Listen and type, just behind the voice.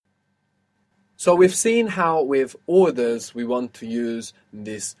So we've seen how with orders we want to use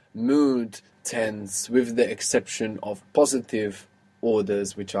this mood tense with the exception of positive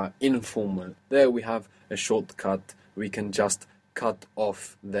orders which are informal. There we have a shortcut. We can just cut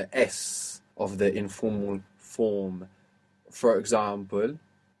off the S of the informal form. For example,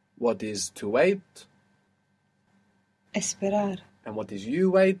 what is to wait? Esperar. And what is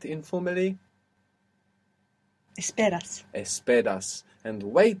you wait informally? Esperas. Esperas. And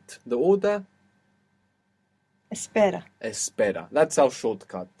wait, the order? Espera. Espera. That's our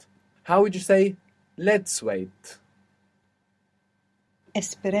shortcut. How would you say, let's wait?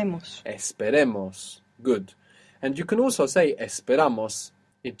 Esperemos. Esperemos. Good. And you can also say esperamos.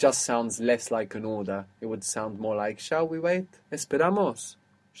 It just sounds less like an order. It would sound more like, shall we wait? Esperamos.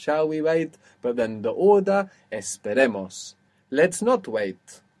 Shall we wait? But then the order, esperemos. Let's not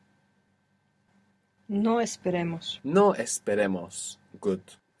wait. No esperemos. No esperemos. Good.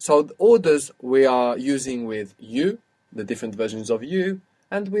 So the orders we are using with you, the different versions of you,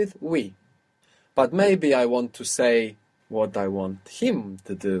 and with we. But maybe I want to say what I want him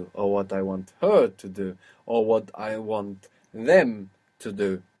to do, or what I want her to do, or what I want them to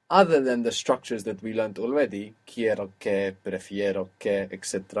do. Other than the structures that we learned already, quiero que, prefiero que,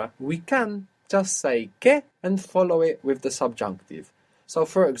 etc., we can just say que and follow it with the subjunctive. So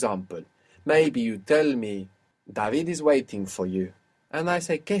for example, maybe you tell me, David is waiting for you. And I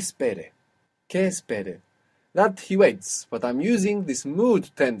say, que espere. Que espere. That he waits. But I'm using this mood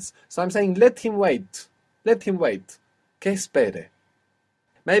tense. So I'm saying, let him wait. Let him wait. Que espere.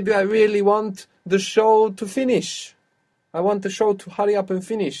 Maybe I really want the show to finish. I want the show to hurry up and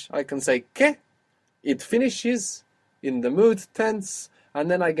finish. I can say, que. It finishes in the mood tense.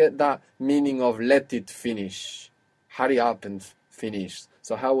 And then I get that meaning of let it finish. Hurry up and finish.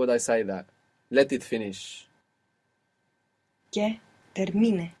 So how would I say that? Let it finish. Que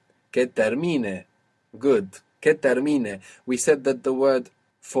termine. Que termine. Good. Que termine. We said that the word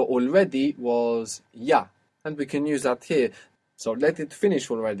for already was ya. And we can use that here. So let it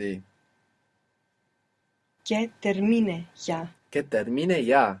finish already. Que termine ya. Que termine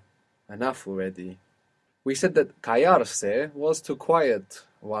ya. Enough already. We said that callarse was to quiet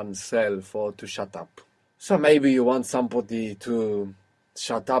oneself or to shut up. So maybe you want somebody to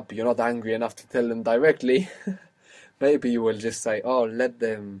shut up. You're not angry enough to tell them directly. Maybe you will just say, oh, let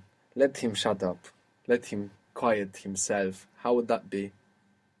him shut up. Let him quiet himself. How would that be?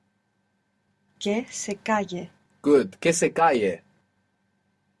 Que se calle. Good. Que se calle.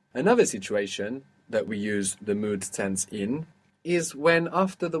 Another situation that we use the mood tense in is when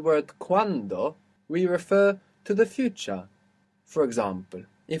after the word cuando, we refer to the future. For example,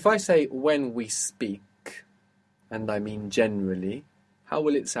 if I say when we speak, and I mean generally, how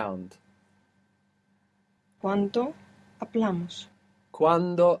will it sound? Cuando hablamos.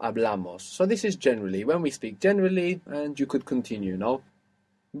 Cuando hablamos. So this is generally, when we speak generally, and you could continue, no?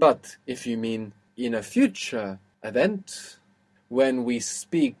 But if you mean in a future event, when we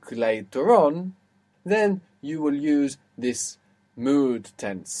speak later on, then you will use this mood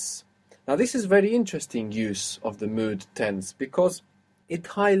tense. Now this is very interesting use of the mood tense because it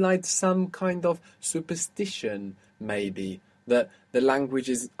highlights some kind of superstition, maybe, that the language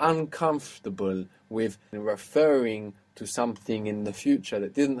is uncomfortable with referring to something in the future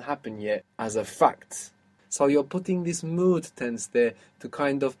that didn't happen yet as a fact. So you're putting this mood tense there to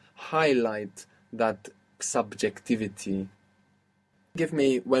kind of highlight that subjectivity. Give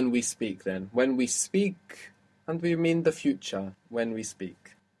me when we speak then. When we speak, and we mean the future, when we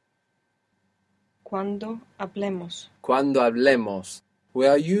speak. Cuando hablemos. Cuando hablemos. We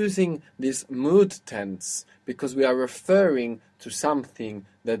are using this mood tense because we are referring to something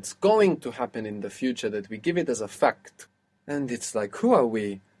that's going to happen in the future, that we give it as a fact. And it's like, who are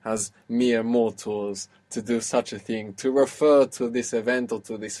we as mere mortals to do such a thing, to refer to this event or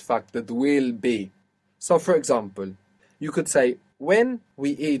to this fact that will be? So, for example, you could say, when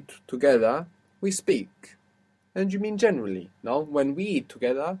we eat together, we speak. And you mean generally, no? When we eat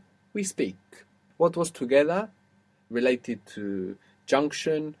together, we speak. What was together? Related to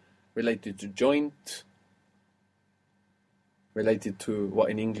junction, related to joint, related to what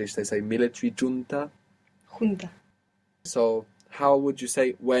in English they say military junta. Junta. So how would you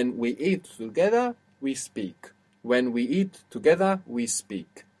say when we eat together, we speak? When we eat together, we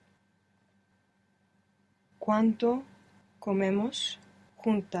speak. Cuando comemos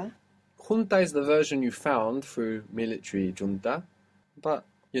junta. Junta is the version you found through military junta, but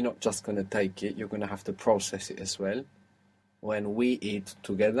you're not just going to take it, you're going to have to process it as well. When we eat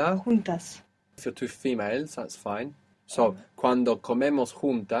together. Juntas. If you're two females, that's fine. So, cuando comemos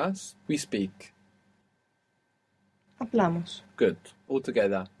juntas, we speak. hablamos. Good. All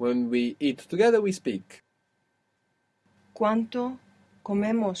together. When we eat together, we speak. Cuando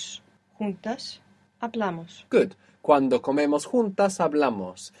comemos juntas, hablamos. Good. Cuando comemos juntas,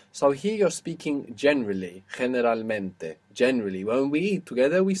 hablamos. So here you're speaking generally, generalmente, generally. When we eat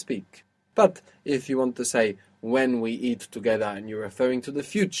together, we speak. But if you want to say when we eat together and you're referring to the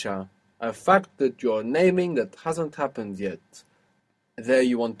future, a fact that you're naming that hasn't happened yet, there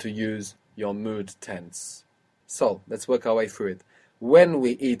you want to use your mood tense. So let's work our way through it. When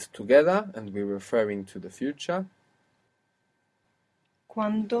we eat together, and we're referring to the future.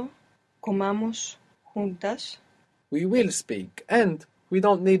 Cuando comamos juntas, We will speak, and we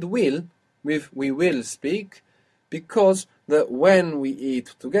don't need will with we will speak because the when we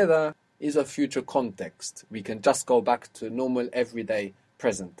eat together is a future context. We can just go back to normal everyday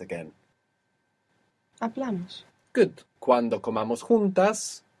present again. hablamos. Good. Cuando comamos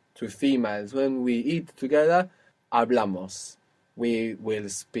juntas, to females, when we eat together, hablamos. We will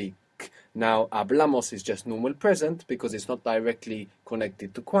speak. Now, hablamos is just normal present because it's not directly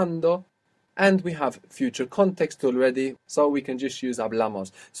connected to cuando. And we have future context already, so we can just use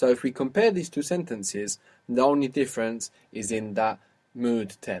hablamos. So if we compare these two sentences, the only difference is in that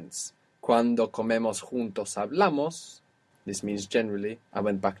mood tense. Cuando comemos juntos hablamos. This means generally. I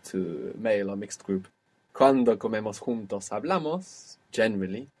went back to male or mixed group. Cuando comemos juntos hablamos.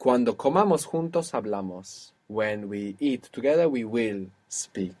 Generally. Cuando comamos juntos hablamos. When we eat together, we will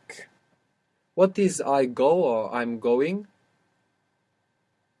speak. What is I go or I'm going?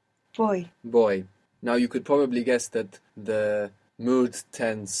 Voy. Boy. Now you could probably guess that the mood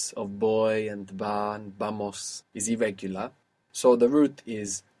tense of boy and va and vamos is irregular. So the root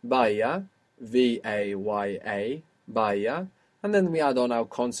is vaya, V-A-Y-A, vaya, and then we add on our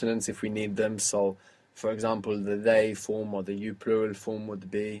consonants if we need them. So, for example, the they form or the you plural form would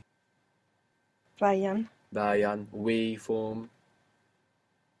be Vayan. vayan, we form,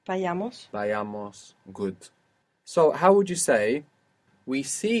 Vayamos. vayamos. Good. So how would you say we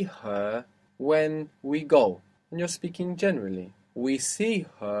see her when we go? And you're speaking generally. We see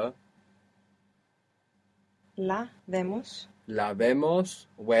her, La vemos. la vemos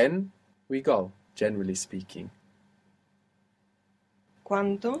when we go, generally speaking.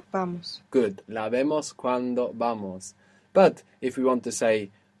 Cuando vamos. Good. La vemos cuando vamos. But if we want to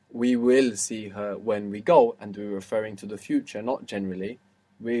say we will see her when we go, and we're referring to the future, not generally,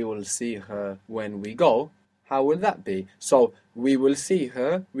 we will see her when we go, how will that be? So, we will see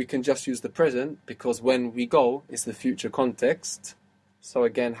her, we can just use the present, because when we go is the future context. So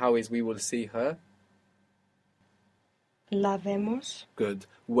again, how is we will see her? La vemos. Good.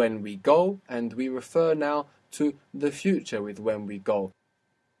 When we go, and we refer now to the future with when we go.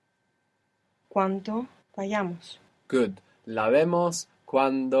 Cuando vayamos. Good. La vemos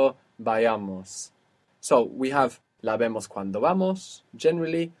cuando vayamos. So we have la vemos cuando vamos,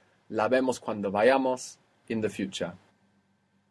 generally, la vemos cuando vayamos in the future.